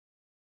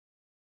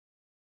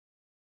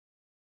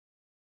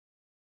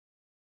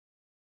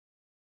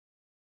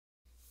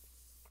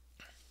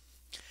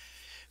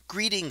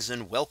Greetings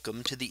and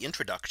welcome to the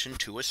introduction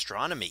to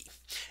astronomy.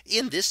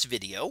 In this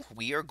video,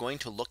 we are going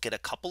to look at a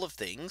couple of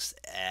things,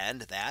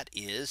 and that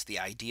is the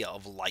idea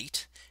of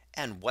light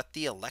and what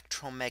the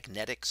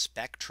electromagnetic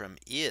spectrum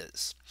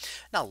is.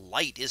 Now,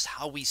 light is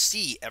how we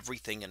see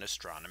everything in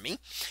astronomy,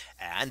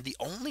 and the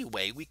only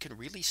way we can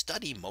really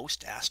study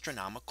most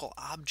astronomical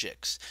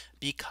objects,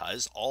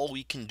 because all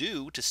we can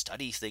do to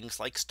study things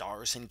like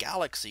stars and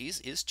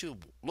galaxies is to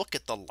look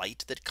at the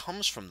light that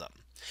comes from them.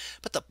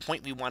 But the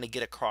point we want to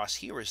get across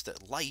here is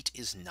that light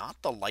is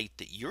not the light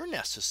that you're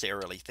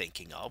necessarily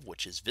thinking of,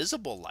 which is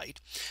visible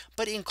light,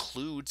 but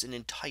includes an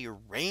entire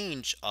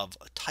range of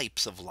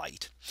types of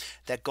light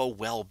that go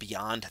well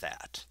beyond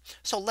that.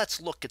 So let's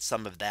look at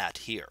some of that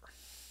here.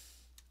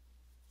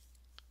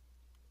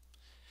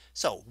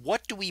 So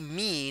what do we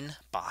mean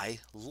by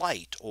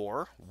light,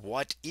 or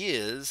what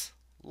is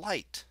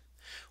light?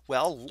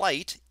 Well,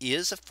 light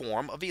is a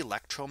form of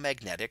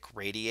electromagnetic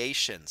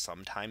radiation,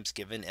 sometimes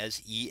given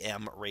as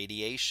EM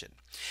radiation.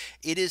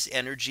 It is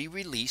energy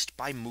released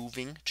by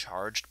moving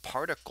charged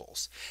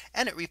particles.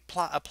 And it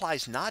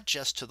applies not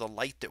just to the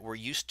light that we're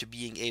used to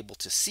being able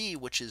to see,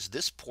 which is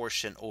this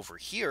portion over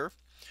here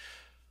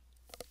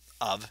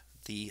of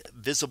the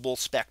visible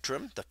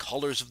spectrum, the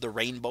colors of the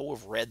rainbow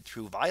of red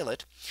through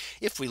violet.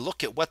 If we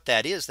look at what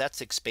that is,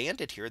 that's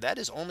expanded here. That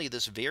is only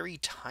this very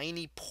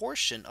tiny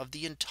portion of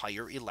the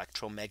entire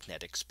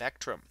electromagnetic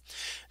spectrum.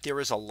 There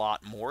is a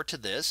lot more to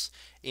this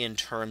in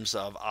terms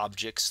of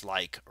objects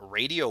like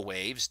radio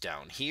waves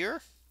down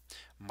here,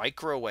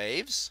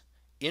 microwaves,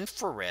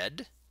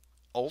 infrared,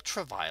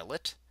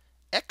 ultraviolet,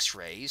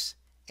 X-rays,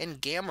 and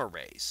gamma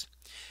rays.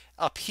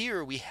 Up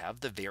here we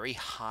have the very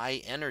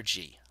high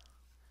energy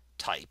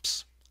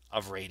types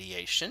of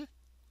radiation.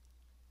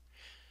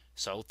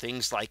 So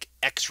things like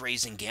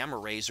X-rays and gamma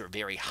rays are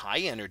very high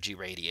energy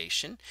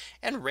radiation,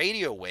 and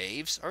radio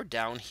waves are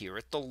down here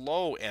at the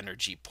low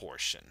energy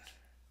portion.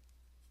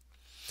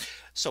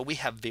 So we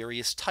have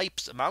various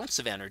types and amounts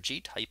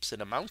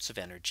of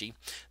energy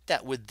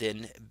that would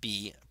then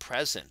be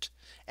present.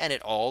 And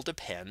it all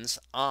depends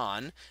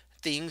on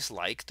things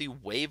like the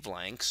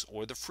wavelengths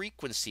or the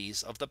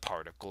frequencies of the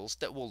particles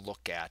that we'll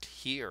look at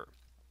here.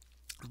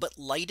 But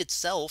light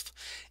itself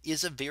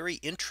is a very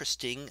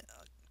interesting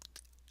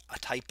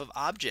type of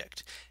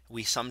object.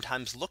 We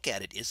sometimes look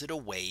at it. Is it a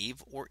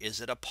wave or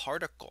is it a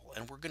particle?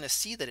 And we're going to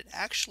see that it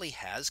actually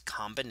has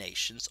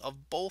combinations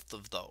of both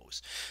of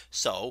those.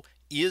 So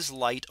is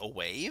light a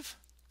wave,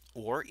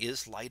 or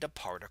is light a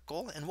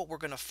particle? And what we're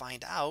going to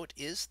find out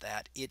is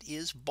that it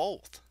is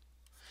both.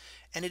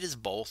 And it is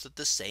both at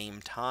the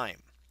same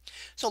time.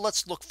 So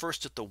let's look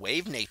first at the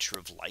wave nature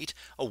of light.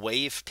 A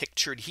wave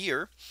pictured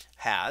here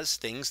has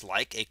things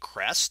like a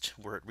crest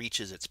where it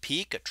reaches its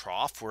peak, a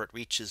trough where it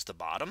reaches the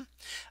bottom,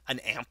 an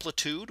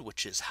amplitude,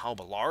 which is how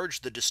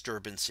large the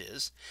disturbance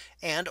is,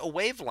 and a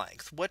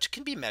wavelength, which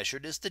can be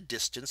measured as the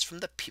distance from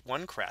the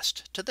one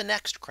crest to the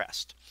next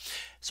crest.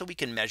 So we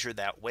can measure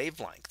that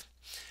wavelength.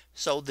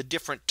 So the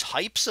different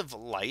types of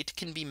light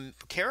can be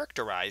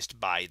characterized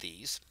by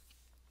these.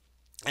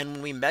 And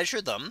when we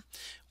measure them,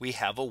 we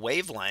have a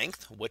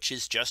wavelength, which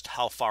is just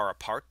how far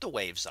apart the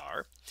waves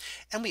are.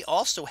 And we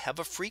also have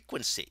a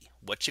frequency,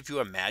 which, if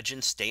you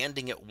imagine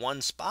standing at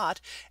one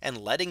spot and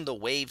letting the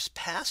waves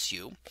pass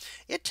you,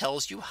 it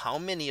tells you how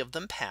many of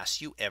them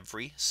pass you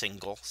every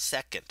single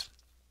second.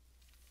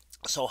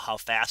 So how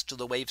fast do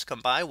the waves come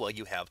by? Well,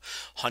 you have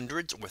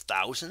hundreds or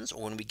thousands,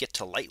 or when we get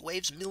to light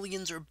waves,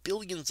 millions or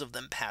billions of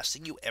them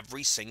passing you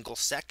every single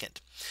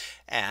second.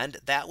 And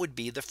that would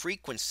be the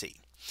frequency.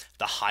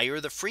 The higher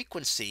the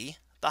frequency,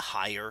 the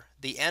higher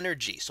the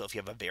energy. So if you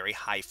have a very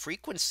high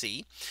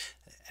frequency,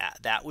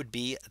 that would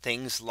be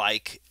things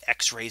like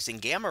X-rays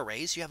and gamma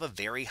rays, you have a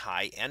very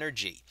high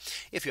energy.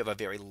 If you have a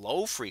very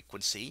low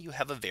frequency, you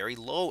have a very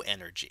low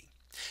energy.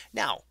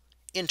 Now,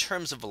 in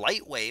terms of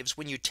light waves,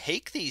 when you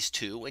take these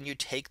two and you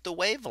take the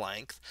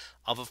wavelength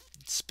of a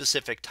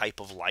specific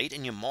type of light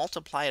and you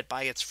multiply it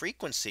by its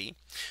frequency,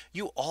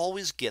 you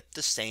always get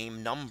the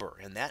same number.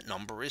 And that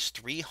number is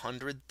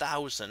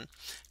 300,000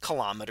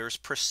 kilometers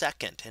per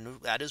second. And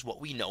that is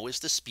what we know is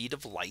the speed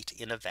of light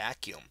in a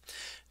vacuum.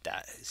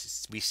 That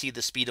we see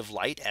the speed of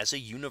light as a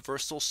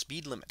universal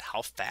speed limit.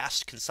 How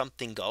fast can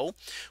something go?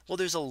 Well,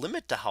 there's a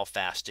limit to how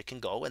fast it can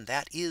go, and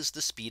that is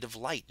the speed of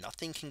light.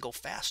 Nothing can go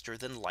faster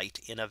than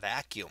light in a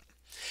vacuum.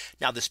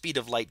 Now, the speed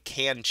of light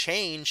can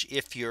change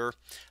if you're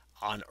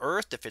on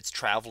Earth, if it's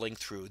traveling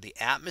through the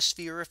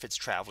atmosphere, if it's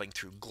traveling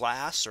through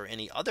glass or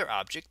any other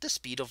object, the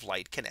speed of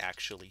light can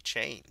actually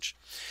change.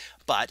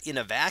 But in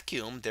a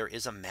vacuum, there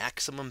is a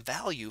maximum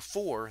value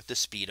for the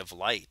speed of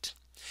light.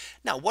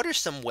 Now, what are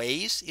some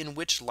ways in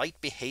which light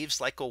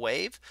behaves like a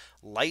wave?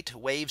 Light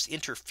waves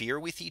interfere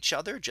with each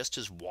other just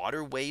as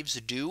water waves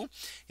do.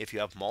 If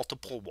you have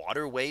multiple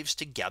water waves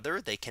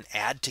together, they can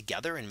add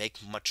together and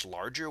make much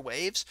larger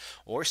waves,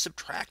 or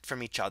subtract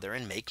from each other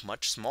and make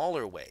much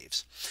smaller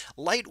waves.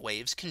 Light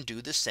waves can do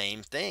the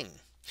same thing.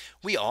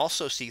 We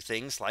also see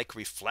things like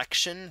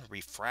reflection,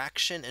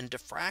 refraction, and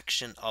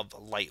diffraction of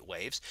light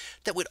waves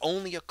that would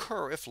only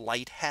occur if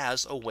light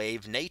has a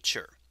wave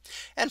nature.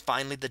 And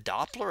finally, the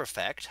Doppler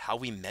effect, how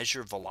we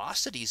measure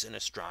velocities in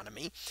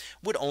astronomy,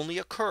 would only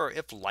occur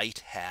if light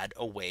had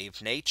a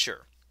wave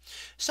nature.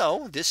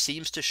 So this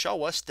seems to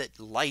show us that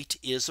light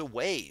is a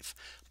wave.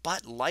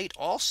 But light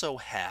also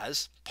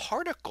has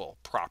particle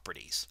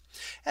properties.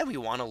 And we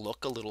want to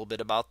look a little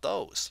bit about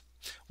those.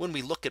 When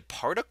we look at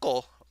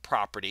particle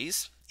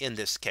properties, in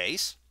this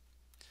case,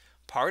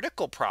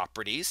 particle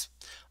properties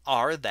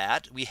are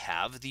that we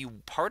have the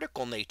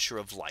particle nature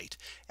of light,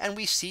 and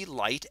we see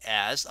light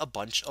as a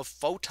bunch of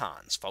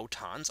photons.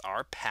 Photons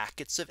are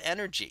packets of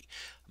energy,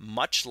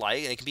 much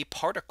like they can be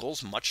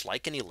particles, much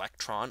like an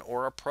electron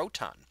or a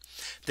proton.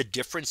 The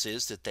difference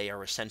is that they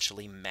are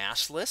essentially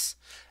massless,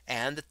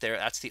 and that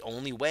that's the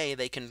only way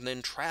they can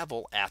then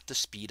travel at the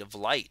speed of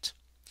light.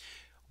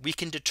 We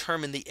can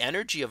determine the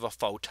energy of a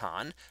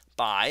photon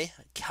by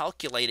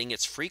calculating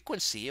its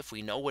frequency. If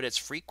we know what its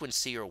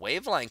frequency or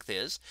wavelength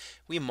is,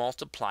 we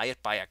multiply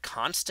it by a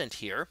constant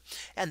here,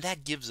 and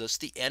that gives us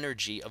the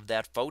energy of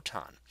that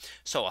photon.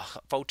 So a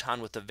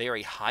photon with a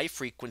very high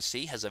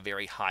frequency has a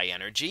very high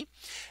energy,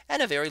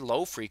 and a very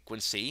low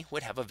frequency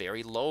would have a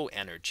very low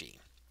energy.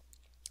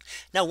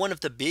 Now, one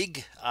of the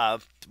big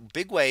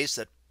ways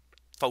that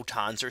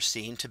photons are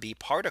seen to be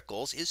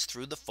particles is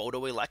through the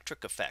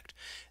photoelectric effect.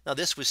 Now,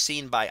 this was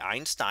seen by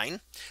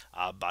Einstein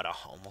about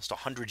almost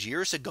 100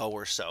 years ago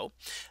or so,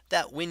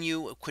 that when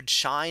you could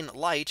shine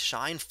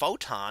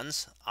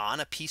photons on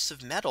a piece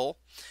of metal,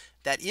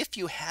 that if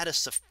you had a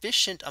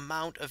sufficient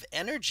amount of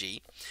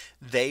energy,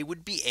 they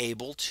would be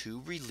able to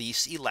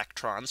release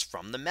electrons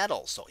from the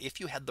metal. So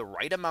if you had the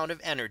right amount of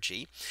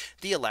energy,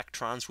 the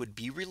electrons would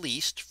be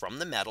released from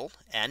the metal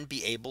and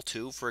be able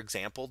to, for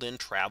example, then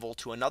travel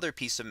to another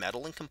piece of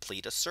metal and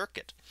complete a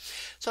circuit.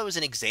 So it was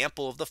an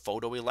example of the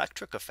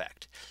photoelectric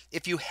effect.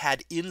 If you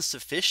had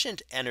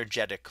insufficient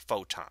energetic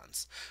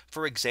photons,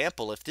 for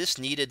example, if this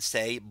needed,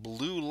 say,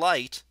 blue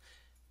light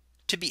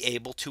to be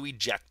able to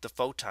eject the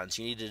photons,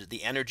 you needed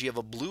the energy of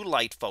a blue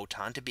light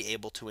photon to be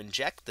able to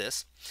inject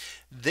this,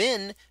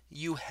 then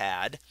you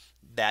had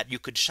that you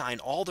could shine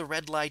all the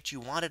red light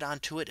you wanted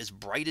onto it as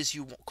bright as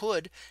you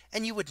could,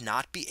 and you would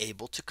not be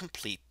able to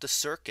complete the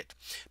circuit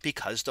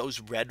because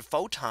those red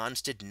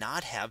photons did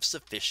not have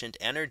sufficient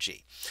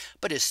energy.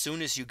 But as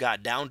soon as you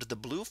got down to the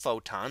blue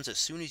photons, as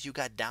soon as you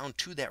got down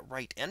to that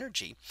right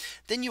energy,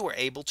 then you were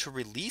able to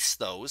release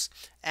those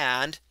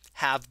and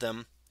have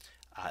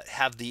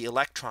the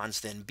electrons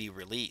then be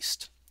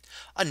released.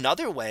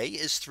 Another way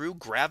is through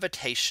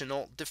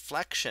gravitational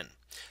deflection.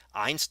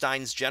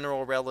 Einstein's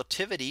general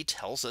relativity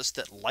tells us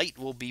that light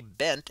will be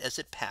bent as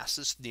it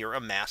passes near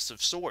a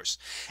massive source.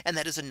 And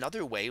that is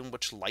another way in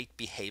which light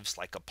behaves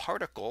like a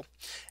particle,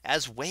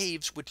 as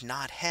waves would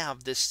not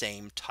have this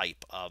same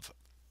type of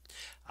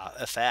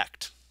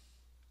effect.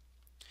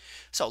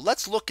 So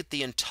let's look at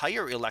the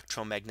entire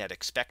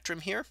electromagnetic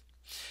spectrum here.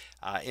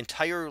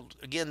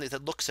 Again,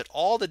 that looks at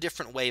all the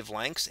different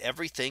wavelengths,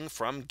 everything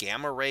from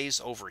gamma rays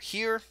over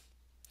here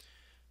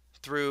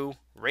through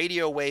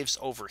radio waves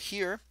over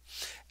here.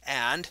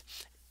 And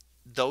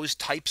those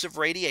types of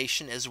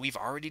radiation, as we've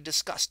already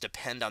discussed,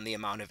 depend on the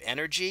amount of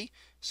energy.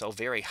 So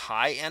very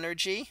high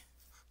energy,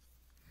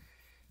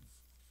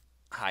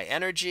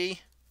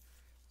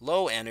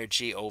 low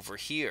energy over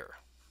here.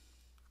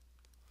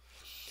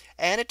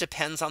 And it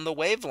depends on the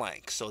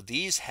wavelength. So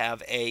these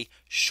have a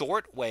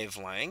short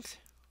wavelength,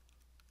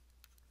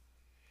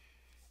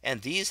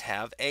 and these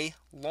have a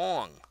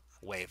long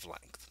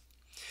wavelength.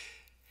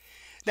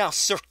 Now,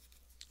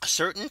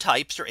 certain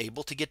types are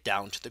able to get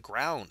down to the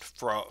ground.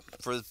 For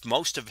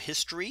most of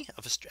history,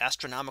 of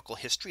astronomical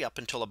history, up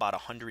until about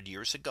 100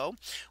 years ago,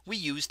 we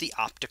used the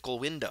optical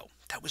window.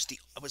 That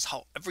was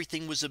how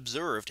everything was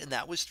observed, and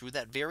that was through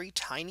that very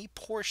tiny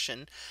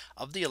portion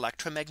of the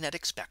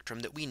electromagnetic spectrum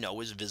that we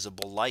know as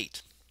visible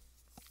light.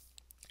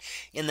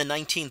 In the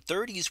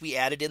 1930s, we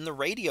added in the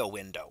radio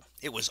window.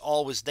 It was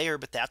always there,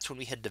 but that's when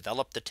we had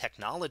developed the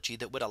technology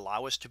that would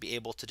allow us to be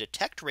able to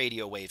detect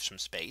radio waves from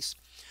space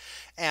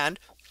and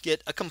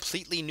get a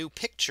completely new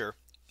picture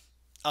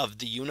of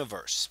the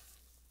universe.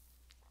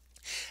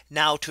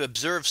 Now, to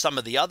observe some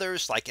of the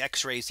others, like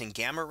X-rays and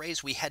gamma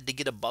rays, we had to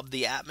get above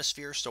the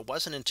atmosphere. So it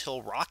wasn't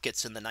until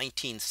rockets in the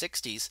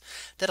 1960s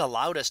that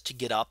allowed us to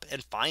get up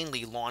and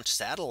finally launch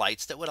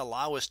satellites that would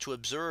allow us to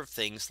observe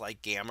things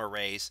like gamma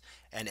rays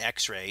and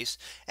X-rays,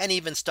 and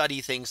even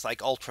study things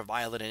like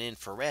ultraviolet and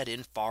infrared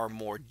in far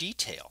more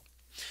detail.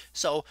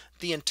 So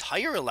the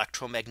entire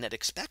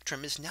electromagnetic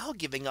spectrum is now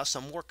giving us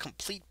a more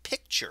complete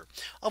picture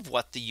of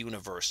what the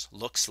universe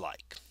looks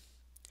like.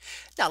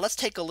 Now let's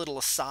take a little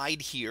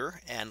aside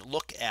here and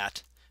look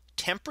at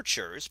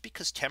temperatures,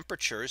 because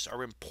temperatures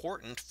are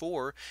important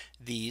for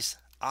these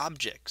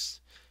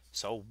objects.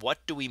 So what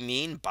do we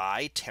mean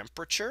by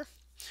temperature?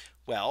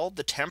 Well,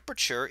 the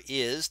temperature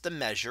is the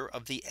measure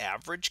of the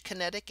average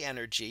kinetic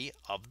energy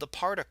of the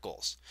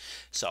particles.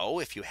 So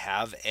if you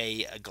have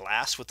a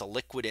glass with a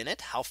liquid in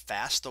it, how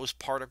fast those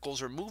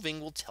particles are moving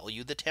will tell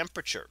you the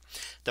temperature.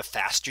 The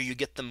faster you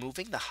get them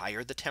moving, the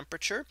higher the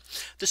temperature.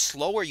 The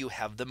slower you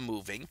have them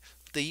moving,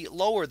 the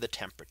lower the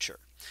temperature.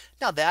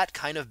 Now that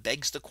kind of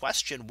begs the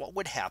question, what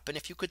would happen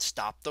if you could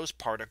stop those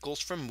particles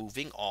from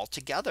moving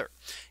altogether?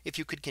 If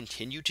you could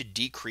continue to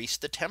decrease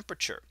the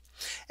temperature?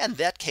 In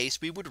that case,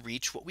 we would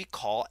reach what we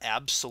call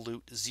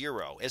absolute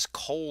zero, as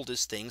cold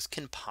as things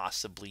can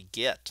possibly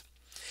get.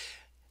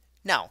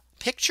 Now,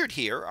 pictured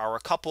here are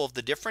a couple of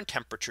the different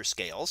temperature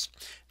scales.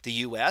 The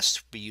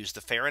US, we use the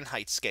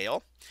Fahrenheit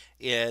scale.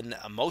 In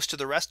most of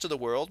the rest of the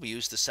world, we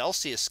use the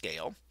Celsius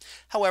scale.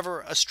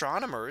 However,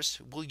 astronomers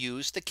will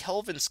use the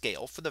Kelvin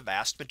scale for the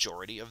vast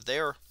majority of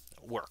their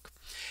work.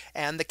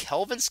 And the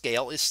Kelvin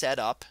scale is set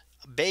up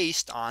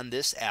based on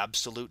this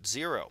absolute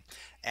zero.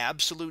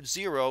 Absolute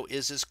zero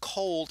is as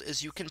cold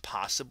as you can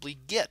possibly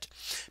get,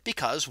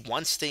 because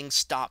once things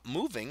stop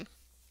moving,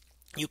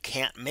 you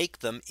can't make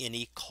them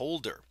any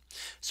colder.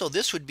 So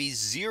this would be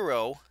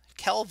 0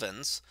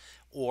 kelvins,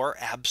 or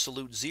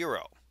absolute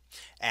zero.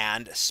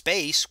 And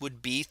space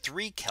would be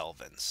 3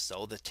 kelvins.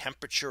 So the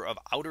temperature of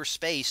outer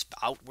space,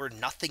 out where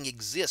nothing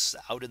exists,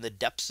 out in the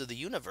depths of the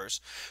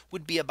universe,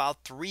 would be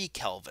about 3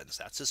 kelvins.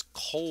 That's as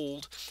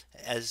cold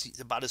as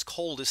about as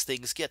cold as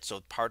things get.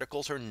 So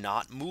particles are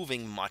not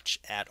moving much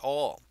at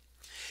all.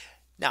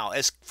 Now,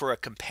 as for a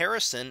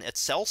comparison, at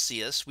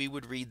Celsius, we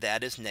would read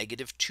that as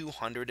negative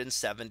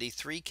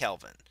 273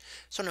 Kelvin.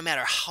 So no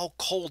matter how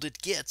cold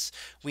it gets,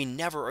 we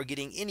never are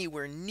getting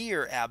anywhere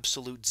near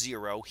absolute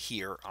zero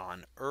here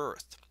on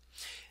Earth.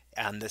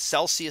 On the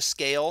Celsius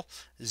scale,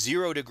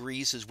 0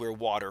 degrees is where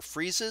water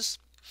freezes.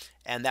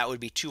 And that would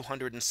be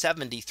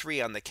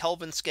 273 on the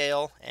Kelvin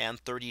scale, and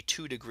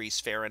 32 degrees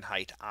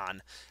Fahrenheit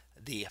on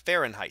the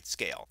Fahrenheit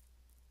scale.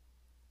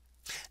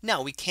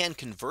 Now we can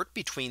convert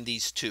between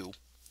these two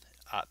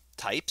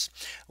types.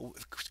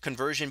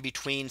 Conversion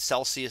between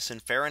Celsius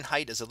and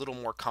Fahrenheit is a little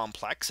more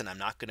complex, and I'm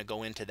not going to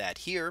go into that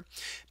here.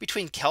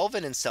 Between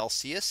Kelvin and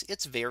Celsius,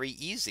 it's very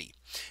easy.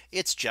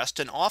 It's just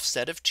an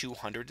offset of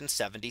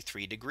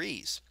 273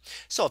 degrees.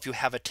 So if you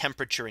have a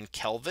temperature in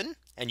Kelvin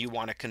and you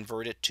want to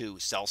convert it to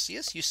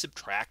Celsius, you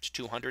subtract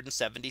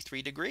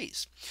 273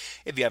 degrees.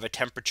 If you have a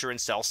temperature in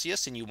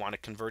Celsius and you want to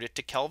convert it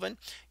to Kelvin,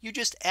 you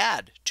just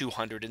add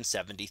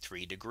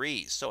 273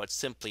 degrees. So it's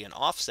simply an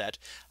offset,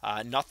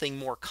 nothing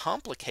more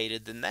complicated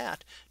than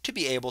that, to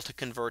be able to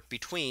convert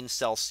between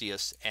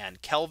Celsius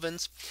and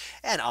Kelvins.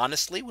 And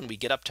honestly, when we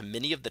get up to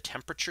many of the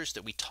temperatures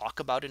that we talk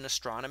about in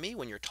astronomy,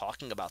 when you're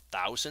talking about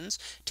thousands,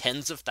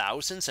 tens of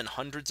thousands, and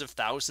hundreds of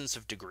thousands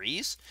of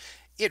degrees,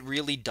 it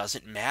really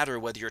doesn't matter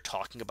whether you're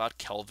talking about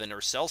Kelvin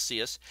or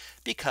Celsius,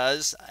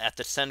 because at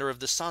the center of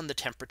the sun, the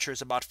temperature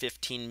is about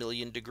 15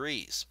 million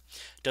degrees.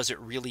 Does it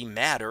really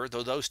matter?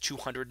 Though those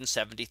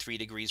 273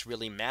 degrees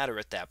really matter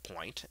at that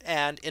point,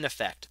 and in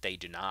effect, they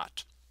do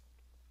not.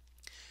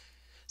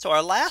 So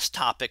our last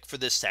topic for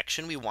this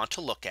section we want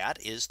to look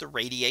at is the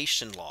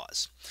radiation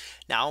laws.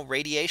 Now,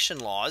 radiation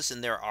laws,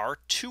 and there are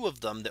two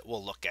of them that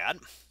we'll look at,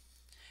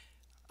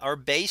 are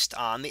based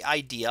on the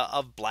idea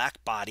of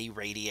black body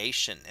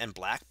radiation. And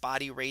black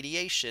body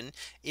radiation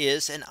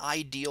is an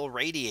ideal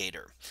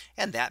radiator.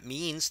 And that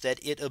means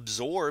that it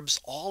absorbs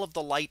all of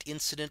the light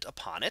incident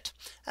upon it.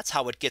 That's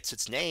how it gets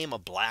its name. A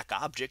black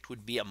object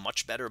would be a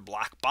much better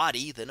black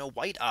body than a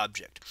white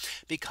object,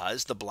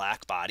 because the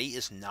black body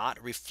is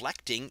not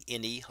reflecting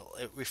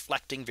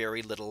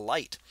very little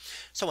light.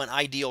 So an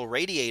ideal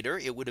radiator,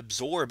 it would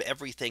absorb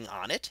everything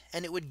on it,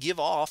 and it would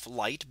give off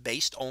light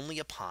based only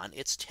upon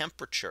its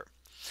temperature.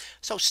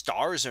 So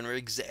stars are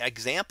an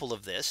example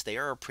of this. They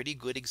are a pretty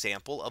good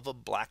example of a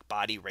black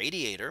body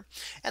radiator,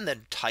 and the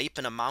type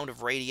and amount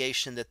of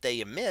radiation that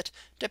they emit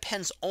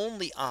depends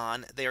only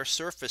on their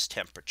surface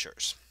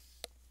temperatures.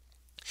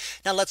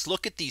 Now let's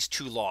look at these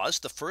two laws.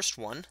 The first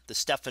one, the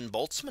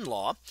Stefan-Boltzmann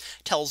law,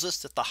 tells us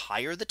that the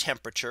higher the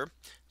temperature,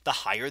 the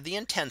higher the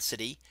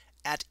intensity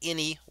at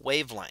any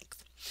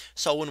wavelength.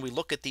 So when we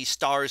look at these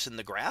stars in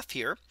the graph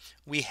here,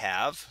 we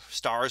have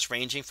stars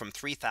ranging from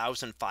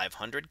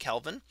 3,500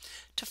 Kelvin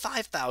to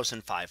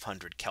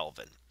 5,500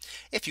 Kelvin.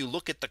 If you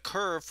look at the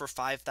curve for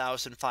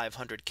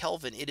 5,500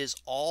 Kelvin, it is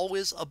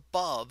always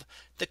above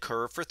the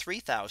curve for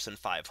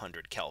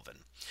 3,500 Kelvin.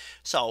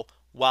 So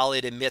while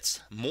it emits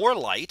more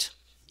light,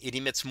 it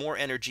emits more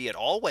energy at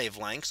all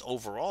wavelengths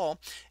overall.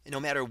 No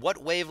matter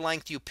what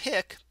wavelength you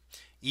pick,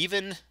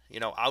 even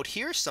out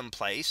here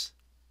someplace,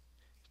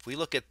 if we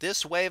look at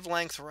this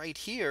wavelength right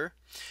here,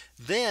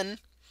 then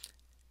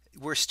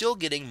we're still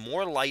getting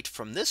more light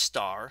from this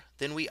star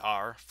than we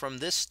are from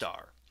this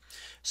star.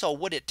 So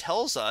what it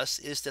tells us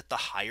is that the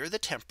higher the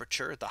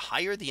temperature, the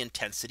higher the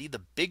intensity, the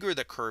bigger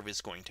the curve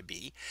is going to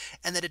be,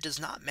 and that it does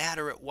not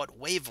matter at what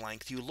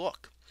wavelength you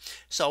look.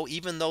 So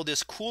even though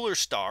this cooler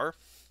star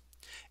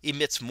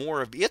emits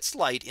more of its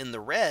light in the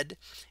red,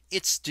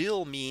 it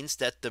still means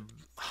that the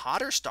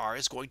hotter star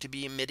is going to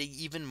be emitting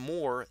even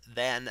more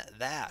than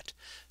that.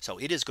 So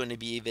it is going to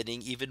be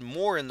emitting even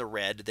more in the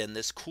red than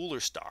this cooler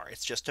star.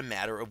 It's just a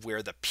matter of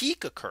where the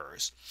peak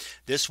occurs.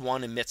 This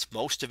one emits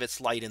most of its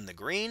light in the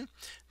green.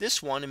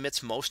 This one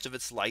emits most of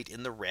its light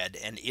in the red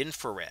and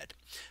infrared.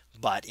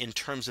 But in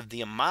terms of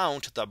the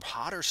amount, the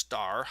hotter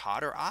star,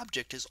 hotter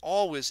object is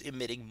always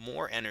emitting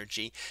more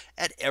energy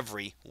at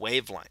every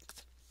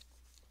wavelength.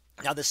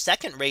 Now the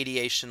second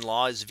radiation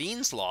law is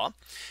Wien's law.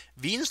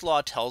 Wien's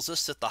law tells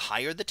us that the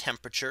higher the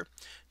temperature,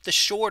 the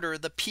shorter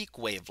the peak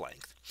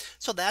wavelength.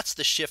 So that's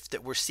the shift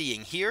that we're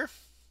seeing here.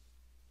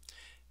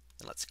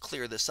 And let's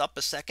clear this up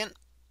a second.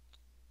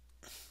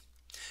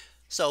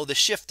 So the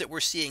shift that we're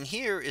seeing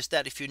here is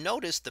that if you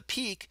notice, the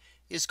peak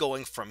is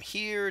going from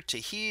here to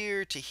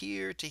here to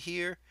here to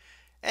here,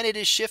 and it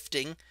is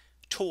shifting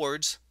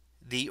towards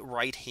the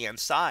right hand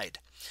side.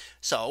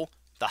 So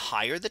the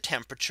higher the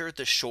temperature,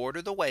 the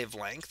shorter the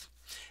wavelength,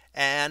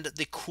 and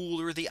the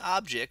cooler the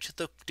object,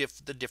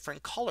 the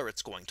different color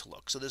it's going to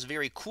look. So this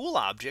very cool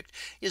object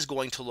is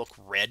going to look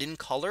red in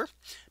color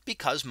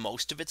because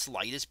most of its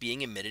light is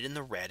being emitted in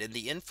the red and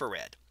the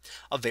infrared.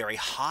 A very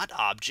hot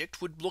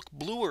object would look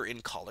bluer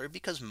in color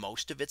because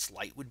most of its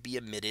light would be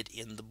emitted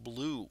in the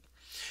blue.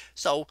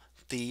 So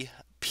the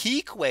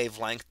peak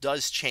wavelength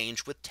does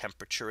change with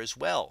temperature as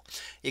well.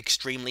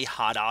 Extremely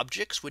hot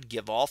objects would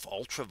give off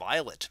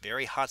ultraviolet.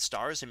 Very hot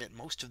stars emit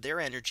most of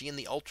their energy in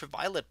the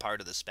ultraviolet part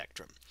of the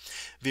spectrum.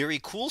 Very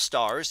cool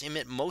stars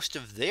emit most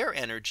of their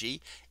energy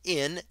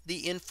in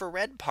the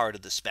infrared part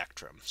of the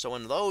spectrum. So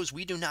in those,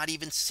 we do not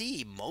even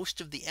see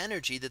most of the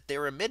energy that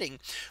they're emitting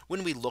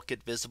when we look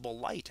at visible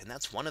light. And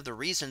that's one of the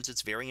reasons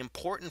it's very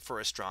important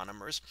for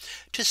astronomers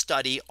to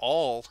study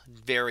all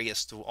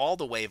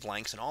the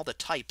wavelengths and all the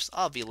types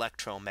of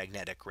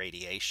electromagnetic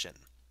radiation.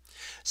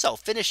 So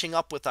finishing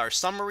up with our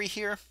summary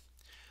here.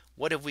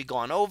 What have we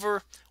gone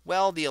over?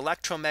 Well, the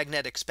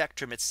electromagnetic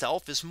spectrum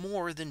itself is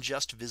more than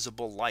just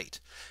visible light.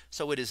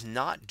 So it is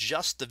not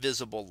just the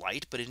visible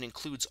light, but it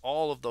includes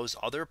all of those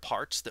other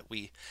parts that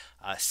we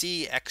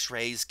see: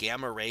 X-rays,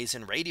 gamma rays,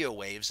 and radio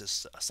waves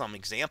as some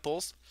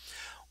examples.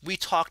 We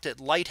talked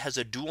that light has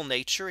a dual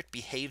nature. It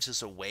behaves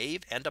as a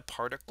wave and a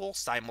particle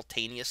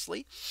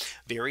simultaneously.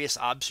 Various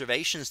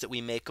observations that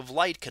we make of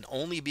light can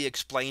only be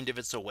explained if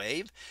it's a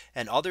wave,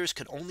 and others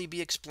can only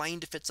be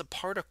explained if it's a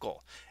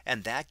particle.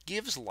 And that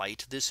gives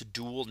light this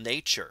dual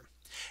nature.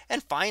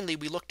 And finally,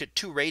 we looked at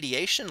two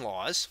radiation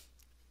laws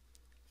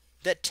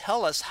that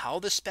tell us how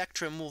the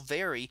spectrum will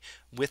vary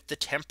with the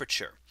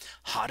temperature.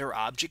 Hotter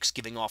objects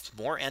giving off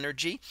more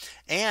energy,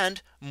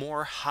 and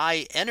more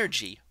high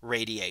energy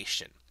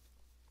radiation.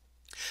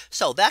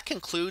 So that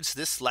concludes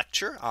this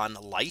lecture on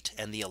light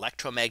and the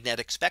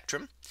electromagnetic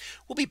spectrum.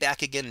 We'll be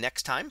back again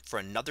next time for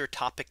another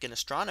topic in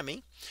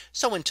astronomy.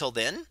 So until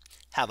then,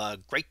 have a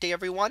great day,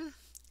 everyone,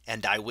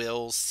 and I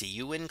will see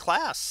you in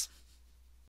class.